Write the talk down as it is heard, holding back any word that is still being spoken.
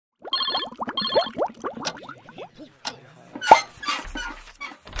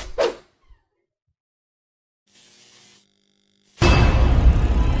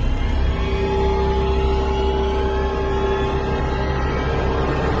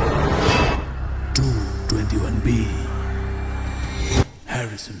221B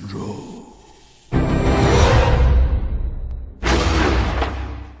Harrison Road.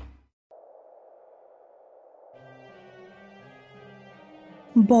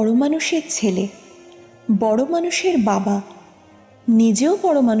 বড় মানুষের ছেলে, বড় মানুষের বাবা, নিজেও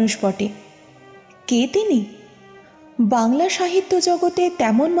বড় মানুষ বটে। কে তিনি? বাংলা সাহিত্য জগতে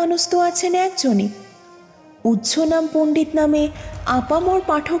তেমন মানুষ তো আছেন একজনই। উচ্চনাম পণ্ডিত নামে আপামর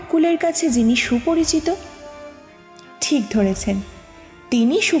পাঠককুলের কাছে যিনি সুপরিচিত। ঠিক ধরেছেন,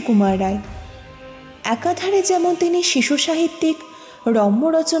 তিনি সুকুমার রায়। একাধারে যেমন তিনি শিশু সাহিত্যিক, রম্য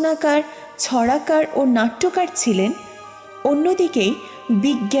রচনাকার, ছড়াকার ও নাট্যকার ছিলেন, অন্যদিকেই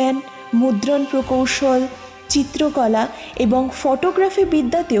বিজ্ঞান, মুদ্রণ প্রকৌশল, চিত্রকলা এবং ফটোগ্রাফি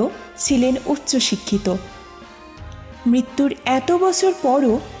বিদ্যাতেও ছিলেন উচ্চশিক্ষিত। মৃত্যুর এত বছর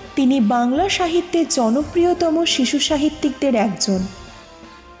পরও তিনি বাংলা সাহিত্যের জনপ্রিয়তম শিশু সাহিত্যিকদের একজন।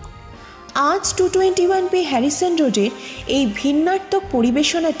 আজ 221B হ্যারিসন রোডের এই ভিন্নাত্মক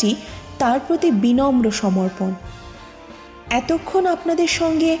পরিবেশনাটি তার প্রতি বিনম্র সমর্পণ। এতক্ষণ আপনাদের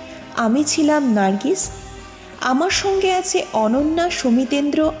সঙ্গে আমি ছিলাম নার্গিস। আমার সঙ্গে আছে অনন্যা,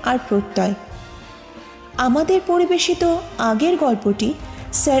 সমিতেন্দ্র আর প্রত্যয়। আমাদের পরিবেশিত আগের গল্পটি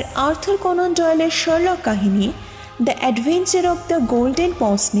স্যার আর্থার কনান ডয়েলের শার্লক কাহিনী the adventure of the golden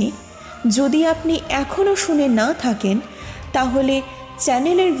pince নিয়ে যদি আপনি এখনও শুনে না থাকেন, তাহলে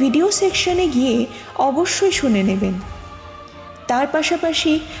চ্যানেলের ভিডিও সেকশনে গিয়ে অবশ্যই শুনে নেবেন। তার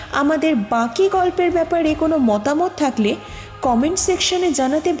পাশাপাশি আমাদের বাকি গল্পের ব্যাপারে কোনো মতামত থাকলে কমেন্ট সেকশনে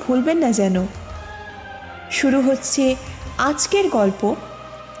জানাতে ভুলবেন না যেন। শুরু হচ্ছে আজকের গল্প,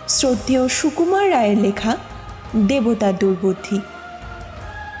 শ্রদ্ধেয় সুকুমার রায়ের লেখা দেবতার দুর্বুদ্ধি।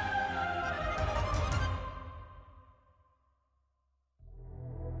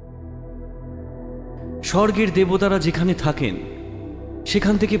 স্বর্গের দেবতারা যেখানে থাকেন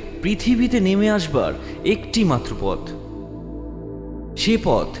সেখান থেকে পৃথিবীতে নেমে আসবার একটি মাত্র পথ। সে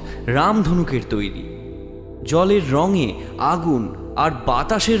পথ রামধনুকের তৈরি। জলের রঙে আগুন আর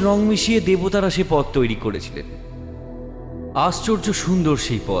বাতাসের রং মিশিয়ে দেবতারা সে পথ তৈরি করেছিলেন। আশ্চর্য সুন্দর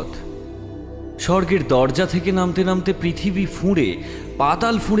সেই পথ। স্বর্গের দরজা থেকে নামতে নামতে পৃথিবী ফুঁড়ে,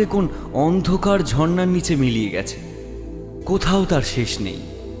 পাতাল ফুঁড়ে কোন অন্ধকার ঝর্ণার নিচে মিলিয়ে গেছে। কোথাও তার শেষ নেই।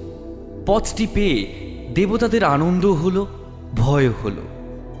 পথটি পেয়ে দেবতাদের আনন্দ হলো, ভয় হলো।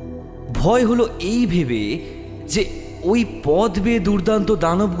 ভয় হলো এই ভেবে যে ওই পথ বেয়ে দুর্দান্ত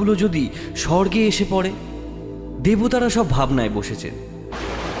দানবগুলো যদি স্বর্গে এসে পড়ে। দেবতারা সব ভাবনায় বসেছেন।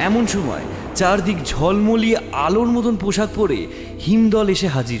 এমন সময় চারদিক ঝলমলিয়ে আলোর মতন পোশাক পরে হিমদল এসে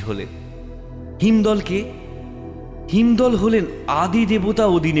হাজির হলেন। হিমদলকে? হিমদল হলেন আদি দেবতা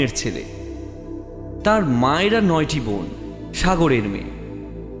অদিনের ছেলে। তার মায়েরা 9টি বোন, সাগরের মেয়ে।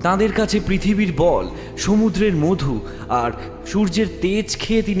 তাঁদের কাছে পৃথিবীর বল, সমুদ্রের মধু আর সূর্যের তেজ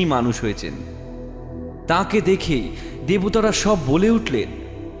খেয়ে তিনি মানুষ হয়েছেন। তাকে দেখেই দেবতারা সব বলে উঠলেন,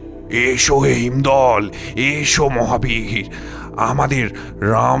 এসো হে হিমদল, এসো মহাবীর, আমাদের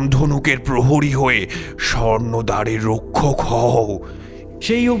রামধনুকের প্রহরী হয়ে স্বর্ণদ্বারের রক্ষক হও।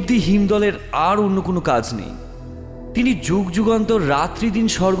 সেই অবধি হিমদলের আর অন্য কোনো কাজ নেই। তিনি যুগ যুগান্তর রাত্রি দিন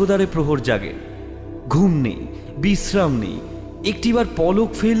স্বর্গদ্বারে প্রহর জাগেন। ঘুম নেই, বিশ্রাম নেই। একটিবার পলক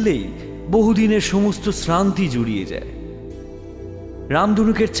ফেললেই বহুদিনের সমস্ত শ্রান্তি জুড়িয়ে যায়।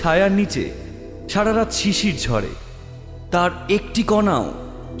 রামধনুকের ছায়ার নিচে সারা রাত শিশির ঝরে। তার একটি কণাও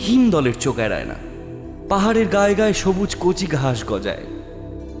হিমদলের চোখ এড়ায় না। পাহাড়ের গায়ে গায়ে সবুজ কচি ঘাস গজায়।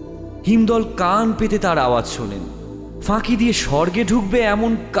 হিমদল কান পেতে তার আওয়াজ শোনেন। ফাঁকি দিয়ে স্বর্গে ঢুকবে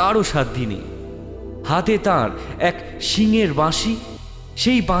এমন কারও সাধ্য নেই। হাতে তাঁর এক শিঙের বাঁশি।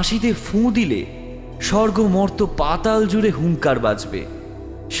 সেই বাঁশিতে ফুঁ দিলে স্বর্গ মর্ত পাতাল জুড়ে হুঙ্কার বাজবে,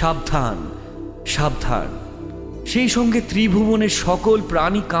 সাবধান সাবধান। সেই সঙ্গে ত্রিভুবনের সকল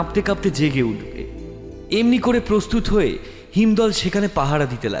প্রাণী কাঁপতে কাঁপতে জেগে উঠবে। এমনি করে প্রস্তুত হয়ে হিমদল সেখানে পাহারা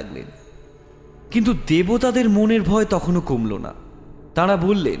দিতে লাগলেন। কিন্তু দেবতাদের মনের ভয় তখনও কমল না। তাঁরা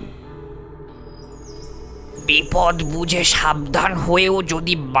বললেন, বিপদ বুঝে সাবধান হয়েও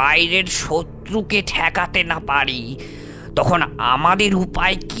যদি বাইরের শত্রুকে ঠেকাতে না পারি, তখন আমাদের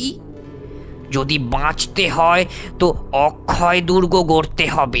উপায় কি? যদি বাঁচতে হয় তো অক্ষয় দুর্গ গড়তে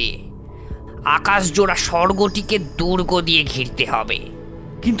হবে। আকাশ জোড়া স্বর্গটিকে দুর্গ দিয়ে ঘিরতে হবে।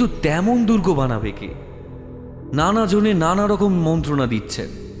 কিন্তু তেমন দুর্গ বানাবে কে? নানা জনে নানা রকম মন্ত্রণা দিচ্ছেন,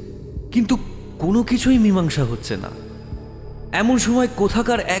 কিন্তু কোনো কিছুই মীমাংসা হচ্ছে না। এমন সময়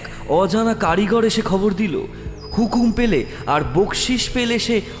কোথাকার এক অজানা কারিগর এসে খবর দিল, হুকুম পেলে আর বকশিস পেলে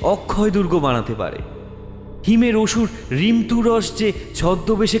সে অক্ষয় দুর্গ বানাতে পারে। হিমের অসুর রিমতুরস যে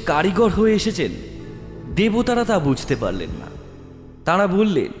ছদ্মবেশে কারিগর হয়ে এসেছেন, দেবতারা তা বুঝতে পারলেন না। তাঁরা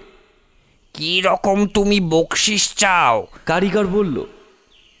বললেন, কি রকম তুমি বকশিস চাও? কারিগর বলল,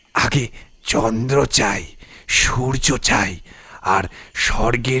 আগে চন্দ্র চাই, সূর্য চাই, আর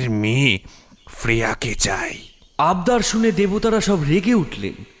স্বর্গের মেয়ে ফ্রেয়াকে চাই। আবদার শুনে দেবতারা সব রেগে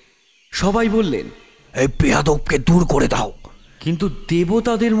উঠলেন। সবাই বললেন, এই বেয়াদবকে দূর করে দাও। কিন্তু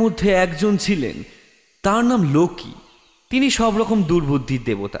দেবতাদের মধ্যে একজন ছিলেন, তার নাম লোকি। তিনি সব রকম দুর্বুদ্ধির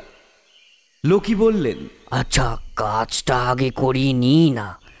দেবতা। লোকি বললেন, আচ্ছা, কাজটা আগে করিয়ে নিই না,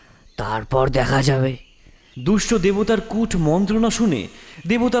 তারপর দেখা যাবে। দুষ্ট দেবতার কূট মন্ত্রণা শুনে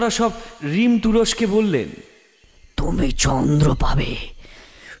দেবতারা সব রিম তুরস্কে বললেন, তুমি চন্দ্র পাবে,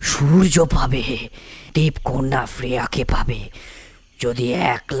 সূর্য পাবে, দেবকন্যা ফ্রেয়াকে পাবে, যদি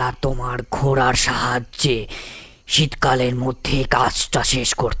একলা তোমার ঘোড়ার সাহায্যে শীতকালের মধ্যে কাজটা শেষ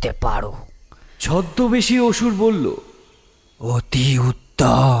করতে পারো। ছদ্মবেশী অসুর বলল, অতি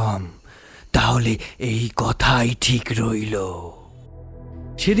উত্তম, তাহলে এই কথাই ঠিক রইল।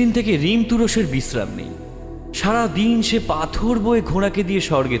 সেদিন থেকে রিম তুরসের বিশ্রাম নেই। সারা দিন সে পাথর বয়ে ঘোড়াকে দিয়ে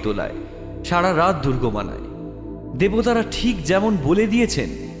স্বর্গে তোলায়, সারা রাত দুর্গ মানায়। দেবতারা ঠিক যেমন বলে দিয়েছেন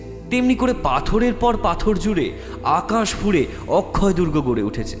তেমনি করে পাথরের পর পাথর জুড়ে আকাশ ফুঁড়ে অক্ষয় দুর্গ গড়ে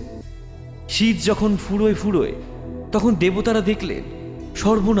উঠেছে। শীত যখন ফুরোয় ফুরোয় তখন দেবতারা দেখলেন,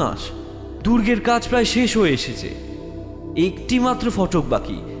 সর্বনাশ, দুর্গের কাজ প্রায় শেষ হয়ে এসেছে। একটি মাত্র ফটক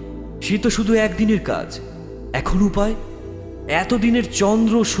বাকি, সে তো শুধু একদিনের কাজ। এখন উপায়? এতদিনের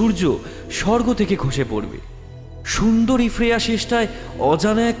চন্দ্র সূর্য স্বর্গ থেকে খসে পড়বে। সুন্দরী ফ্রেয়া শেষটায়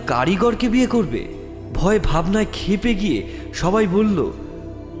অজানা এক কারিগরকে বিয়ে করবে। ভয় ভাবনায় খেপে গিয়ে সবাই বলল,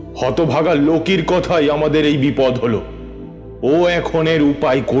 হতভাগা লোকির কথাই আমাদের এই বিপদ হলো। ও এখন এর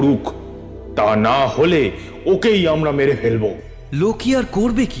উপায় করুক, তা না হলে ওকেই আমরা মেরে ফেলবো। লোকি আর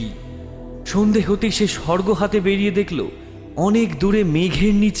করবে কি? সন্ধে হতেই সে স্বর্গ হাতে বেরিয়ে দেখল অনেক দূরে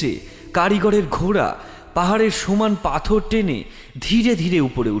মেঘের নিচে কারিগরের ঘোড়া পাহাড়ের সমান পাথর টেনে ধীরে ধীরে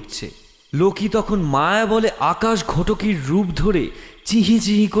উপরে উঠছে। লোকি তখন মায়া বলে আকাশ ঘটকির রূপ ধরে চিহি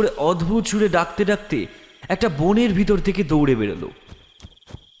চিহি করে অদ্ভুত সুরে ডাকতে ডাকতে একটা বনের ভিতর থেকে দৌড়ে বেরোলো।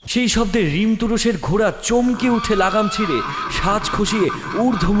 সেই শব্দে রিম তুরসের ঘোড়া চমকে উঠে লাগাম ছিঁড়ে সাজ খসিয়ে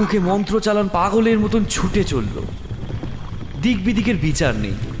ঊর্ধ্বমুখে মন্ত্র চালান পাগলের মতন ছুটে চলল। দিক বিদিকের বিচার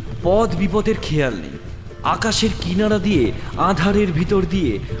নেই, পথ বিপদের খেয়াল নেই। আকাশের কিনারা দিয়ে আঁধারের ভিতর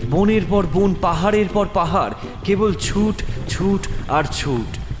দিয়ে বনের পর বন, পাহাড়ের পর পাহাড়, কেবল ছুট ছুট আর ছুট।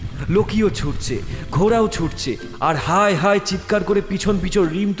 লোকিও ছুটছে, ঘোড়াও ছুটছে, আর হায় হায় চিৎকার করে পিছন পিছন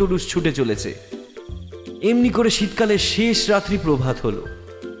রিম তুরুস ছুটে চলেছে। এমনি করে শীতকালের শেষ রাত্রি প্রভাত হলো।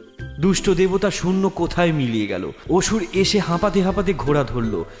 দুষ্ট দেবতা শূন্য কোথায় মিলিয়ে গেল। অসুর এসে হাঁপাতে হাঁপাতে ঘোড়া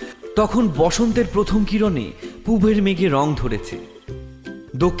ধরল। তখন বসন্তের প্রথম কিরণে পূবের মেঘে রং ধরেছে,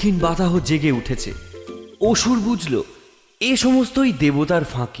 দক্ষিণ বাতাহ জেগে উঠেছে। অসুর বুঝল এ সমস্তই দেবতার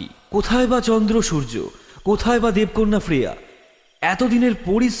ফাঁকি। কোথায় বা চন্দ্র সূর্য, কোথায় বা দেবকন্যা ফ্রেয়া? এতদিনের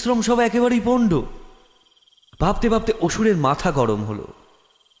পরিশ্রম সব একেবারেই পণ্ড। ভাবতে ভাবতে অসুরের মাথা গরম হলো।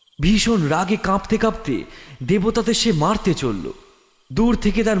 ভীষণ রাগে কাঁপতে কাঁপতে দেবতাদের সে মারতে চলল। দূর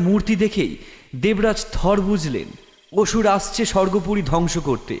থেকে তার মূর্তি দেখেই দেবরাজ থর বুঝলেন অসুর আসছে স্বর্গপুরী ধ্বংস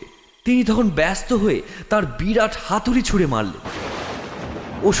করতে। তিনি তখন ব্যস্ত হয়ে তার বিরাট হাতুড়ি ছুঁড়ে মারলেন।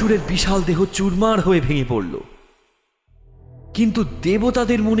 অসুরের বিশাল দেহ চুরমার হয়ে ভেঙে পড়ল। কিন্তু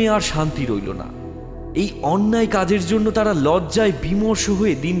দেবতাদের মনে আর শান্তি রইল না। এই অন্যায় কাজের জন্য তারা লজ্জায় বিমর্ষ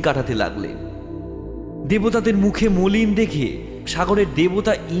হয়ে দিন কাটাতে লাগলেন। দেবতাদের মুখে মলিন দেখে সাগরের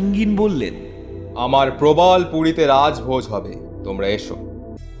দেবতা ইঙ্গিন বললেন, আমার প্রবল পুরীতে রাজভোজ হবে, তোমরা এসো,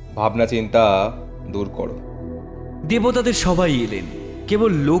 ভাবনা চিন্তা দূর করো। দেবতাদের সবাই এলেন,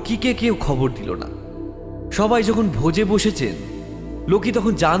 কেবল লোকিকে কেউ খবর দিল না। সবাই যখন ভোজে বসেছেন, লোকি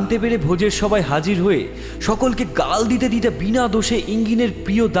তখন জানতে পেরে ভোজের সবাই হাজির হয়ে সকলকে গাল দিতে দিতে বিনা দোষে ইঙ্গিনের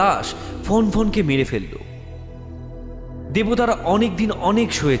প্রিয় দাস ফনফনকে মেরে ফেলল। দেবতারা অনেক দিন অনেক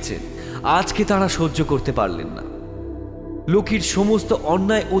সয়েছেন, আজকে তারা সহ্য করতে পারলেন না। লোকির সমস্ত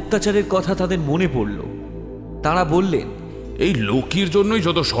অন্যায় অত্যাচারের কথা তাদের মনে পড়ল। তারা বললেন, এই লোকির জন্যই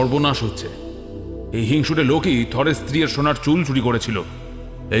যত সর্বনাশ হচ্ছে। এই হিংসুটে লোকই থরের স্ত্রীর সোনার চুল চুরি করেছিল।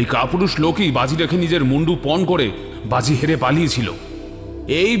 এই কাপুরুষ লোকই বাজি রেখে নিজের মুন্ডু পণ করে বাজি হেরে পালিয়েছিল।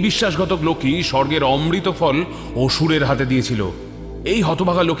 এই বিশ্বাসঘাতক লোকই স্বর্গের অমৃত ফল অসুরের হাতে দিয়েছিল। এই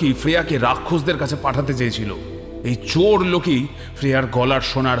হতভাগা লোকই ফ্রেয়াকে রাক্ষসদের কাছে পাঠাতে চেয়েছিল। এই চোর লোকই ফ্রেয়ার গলার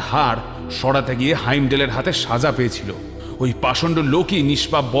সোনার হার সরাতে গিয়ে হাইমডেলের হাতে সাজা পেয়েছিল। ওই পাষণ্ড লোকই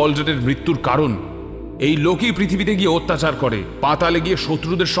নিষ্পাপ বলজটের মৃত্যুর কারণ। এই লোকই পৃথিবীতে গিয়ে অত্যাচার করে, পাতালে গিয়ে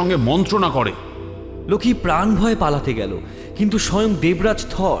শত্রুদের সঙ্গে মন্ত্রণা করে। লোকি প্রাণ ভয়ে পালাতে গেল, কিন্তু স্বয়ং দেবরাজ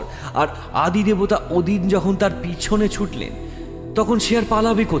থর আর আদি দেবতা ওদিন যখন তার পিছনে ছুটলেন, তখন সে আর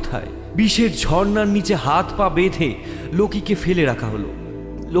পালাবে কোথায়? বিষের ঝর্ণার নিচে হাত পা বেঁধে লোকিকে ফেলে রাখা হলো।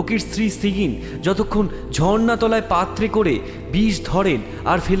 লোকির স্ত্রী সিগিন যতক্ষণ ঝর্ণা তলায় পাত্রে করে বিষ ধরেন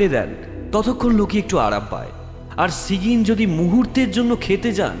আর ফেলে দেন, ততক্ষণ লোকি একটু আরাম পায়। আর সিগিন যদি মুহূর্তের জন্য খেতে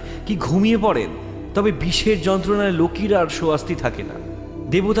যান কি ঘুমিয়ে পড়েন, তবে বিষের যন্ত্রণায় লোকির আর স্বস্তি থাকে না।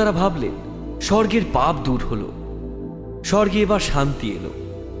 দেবতারা ভাবলেন স্বর্গের পাপ দূর হলো, স্বর্গে এবার শান্তি এলো।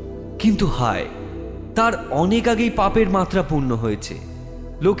 কিন্তু হায়, তার অনেক আগেই পাপের মাত্রা পূর্ণ হয়েছে।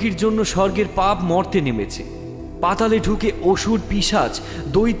 লোকির জন্য স্বর্গের পাপ মর্তে নেমেছে। পাতালে ঢুকে অসুর, পিশাচ,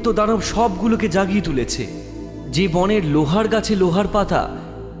 দৈত্য, দানব সবগুলোকে জাগিয়ে তুলেছে। যে বনের লোহার গাছে লোহার পাতা,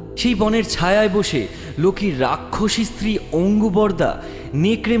 সেই বনের ছায়ায় বসে লোকির রাক্ষসী স্ত্রী অঙ্গুবর্দা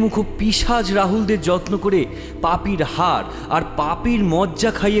নেকড়ে মুখ পিশাচ রাহুলদের যত্ন করে পাপীর হাড় আর পাপীর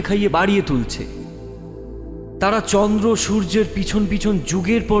মজ্জা খাইয়ে খাইয়ে বাড়িয়ে তুলছে। তারা চন্দ্র সূর্যের পিছন পিছন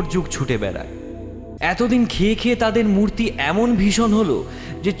যুগের পর যুগ ছুটে বেড়ায়। এতদিন খেয়ে খেয়ে তাদের মূর্তি এমন ভীষণ হলো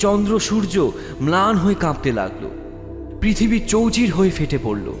যে চন্দ্র সূর্য ম্লান হয়ে কাঁপতে লাগলো, পৃথিবী চৌচির হয়ে ফেটে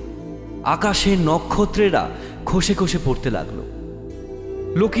পড়ল, আকাশের নক্ষত্রেরা খসে খসে পড়তে লাগলো।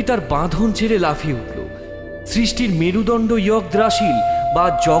 লোকি তার বাঁধন ছেড়ে লাফিয়ে উঠল। সৃষ্টির মেরুদণ্ড ইয়গদ্রাশিল বা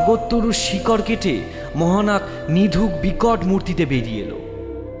জগত্তরুর শিকড় কেটে মহানাথ নিধুক বিকট মূর্তিতে বেরিয়ে এলো।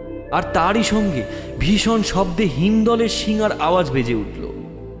 আর তারই সঙ্গে ভীষণ শব্দে হিমদলের শিঙার আওয়াজ বেজে উঠল,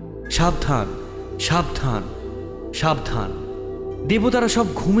 সাবধান, সাবধান, সাবধান। দেবতারা সব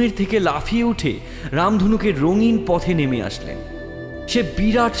ঘুমের থেকে লাফিয়ে উঠে রামধনুকে রঙিন পথে নেমে আসলেন। সে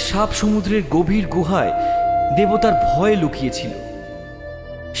বিরাট সাপ সমুদ্রের গভীর গুহায় দেবতার ভয়ে লুকিয়েছিল।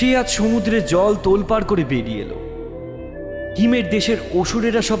 সে আজ সমুদ্রের জল তোলপাড় করে বেরিয়ে এলো। হিমের দেশের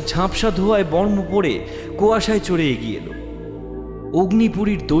অসুরেরা সব ঝাঁপসা ধোয়ায় বর্ম পড়ে কুয়াশায় চড়ে এগিয়ে এলো।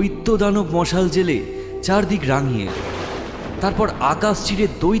 অগ্নিপুরীর দৈত্য দানব মশাল জেলে চারদিক রাঙিয়ে এলো। তারপর আকাশ চিরে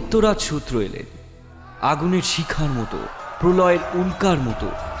দৈত্যরাজ সূত্র এলেন, আগুনের শিখার মতো, প্রলয়ের উল্কার মতো।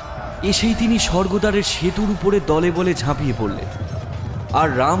 এসেই তিনি স্বর্গদ্বারের সেতুর উপরে দলে বলে ঝাঁপিয়ে পড়লেন। আর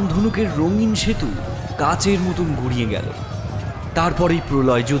রামধনুকের রঙিন সেতু কাচের মতন গুড়িয়ে গেল। তারপরেই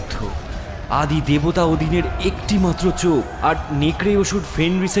প্রলয় যুদ্ধ। আদি দেবতা অধীনের একটি মাত্র চোখ আর নেকড়ে অসুর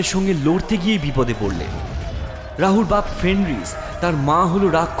ফেনরিসের সঙ্গে লড়তে গিয়ে বিপদে পড়লেন। রাহুর বাপ ফেনরিস, তার মা হলো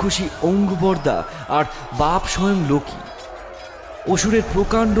রাক্ষসী অঙ্গুবর্দা আর বাপ স্বয়ং লোকি। অসুরের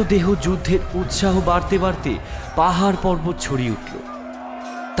প্রকাণ্ড দেহ যুদ্ধের উৎসাহ বাড়তে বাড়তে পাহাড় পর্বত ছড়িয়ে উঠল।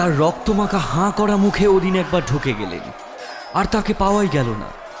 তার রক্তমাখা হাঁ করা মুখে ওদিন একবার ঢুকে গেলেন, আর তাকে পাওয়াই গেল না।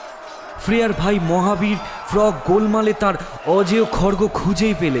 ফ্রেয়ার ভাই মহাবীর ফ্রগ গোলমালে তার অজেয় খড়গ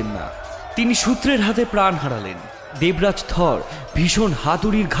খুঁজেই পেলেন না। তিনি সূত্রের হাতে প্রাণ হারালেন। দেবরাজ থর ভীষণ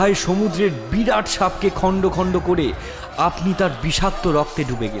হাতুড়ির ঘায়ে সমুদ্রের বিরাট সাপকে খণ্ড খণ্ড করে আপনি তার বিষাক্ত রক্তে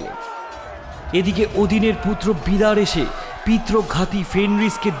ডুবে গেলেন। এদিকে ওদিনের পুত্র বিদার এসে পিতৃঘাতী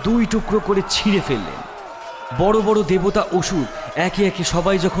ফেনরিসকে দুই টুকরো করে ছিঁড়ে ফেললেন। বড় বড় দেবতা অসুর একে একে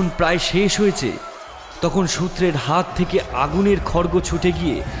সবাই যখন প্রায় শেষ হয়েছে, তখন সূত্রের হাত থেকে আগুনের খড়গ ছুটে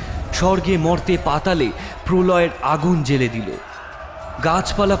গিয়ে স্বর্গে মর্তে পাতালে প্রলয়ের আগুন জ্বেলে দিল।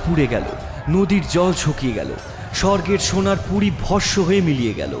 গাছপালা পুড়ে গেল, নদীর জল শুকিয়ে গেল, স্বর্গের সোনার পুরী ভস্ম হয়ে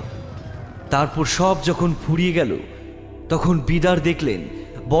মিলিয়ে গেল। তারপর সব যখন ফুরিয়ে গেল, তখন বিদার দেখলেন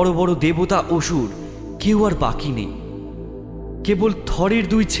বড় বড় দেবতা অসুর কেউ আর বাকি নেই। কেবল থরের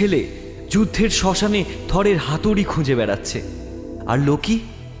দুই ছেলে যুদ্ধের শ্মশানে থরের হাতুড়ি খুঁজে বেড়াচ্ছে। আর লোকি,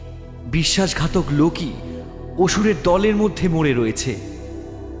 বিশ্বাসঘাতক লোকি অসুরের দলের মধ্যে মরে রয়েছে।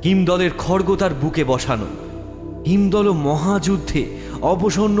 হিমদলের খড়গ তার বুকে বসানো। হিমদল মহাযুদ্ধে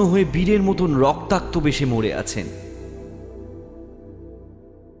অবসন্ন হয়ে বীরের মতন রক্তাক্ত বেশে মরে আছেন।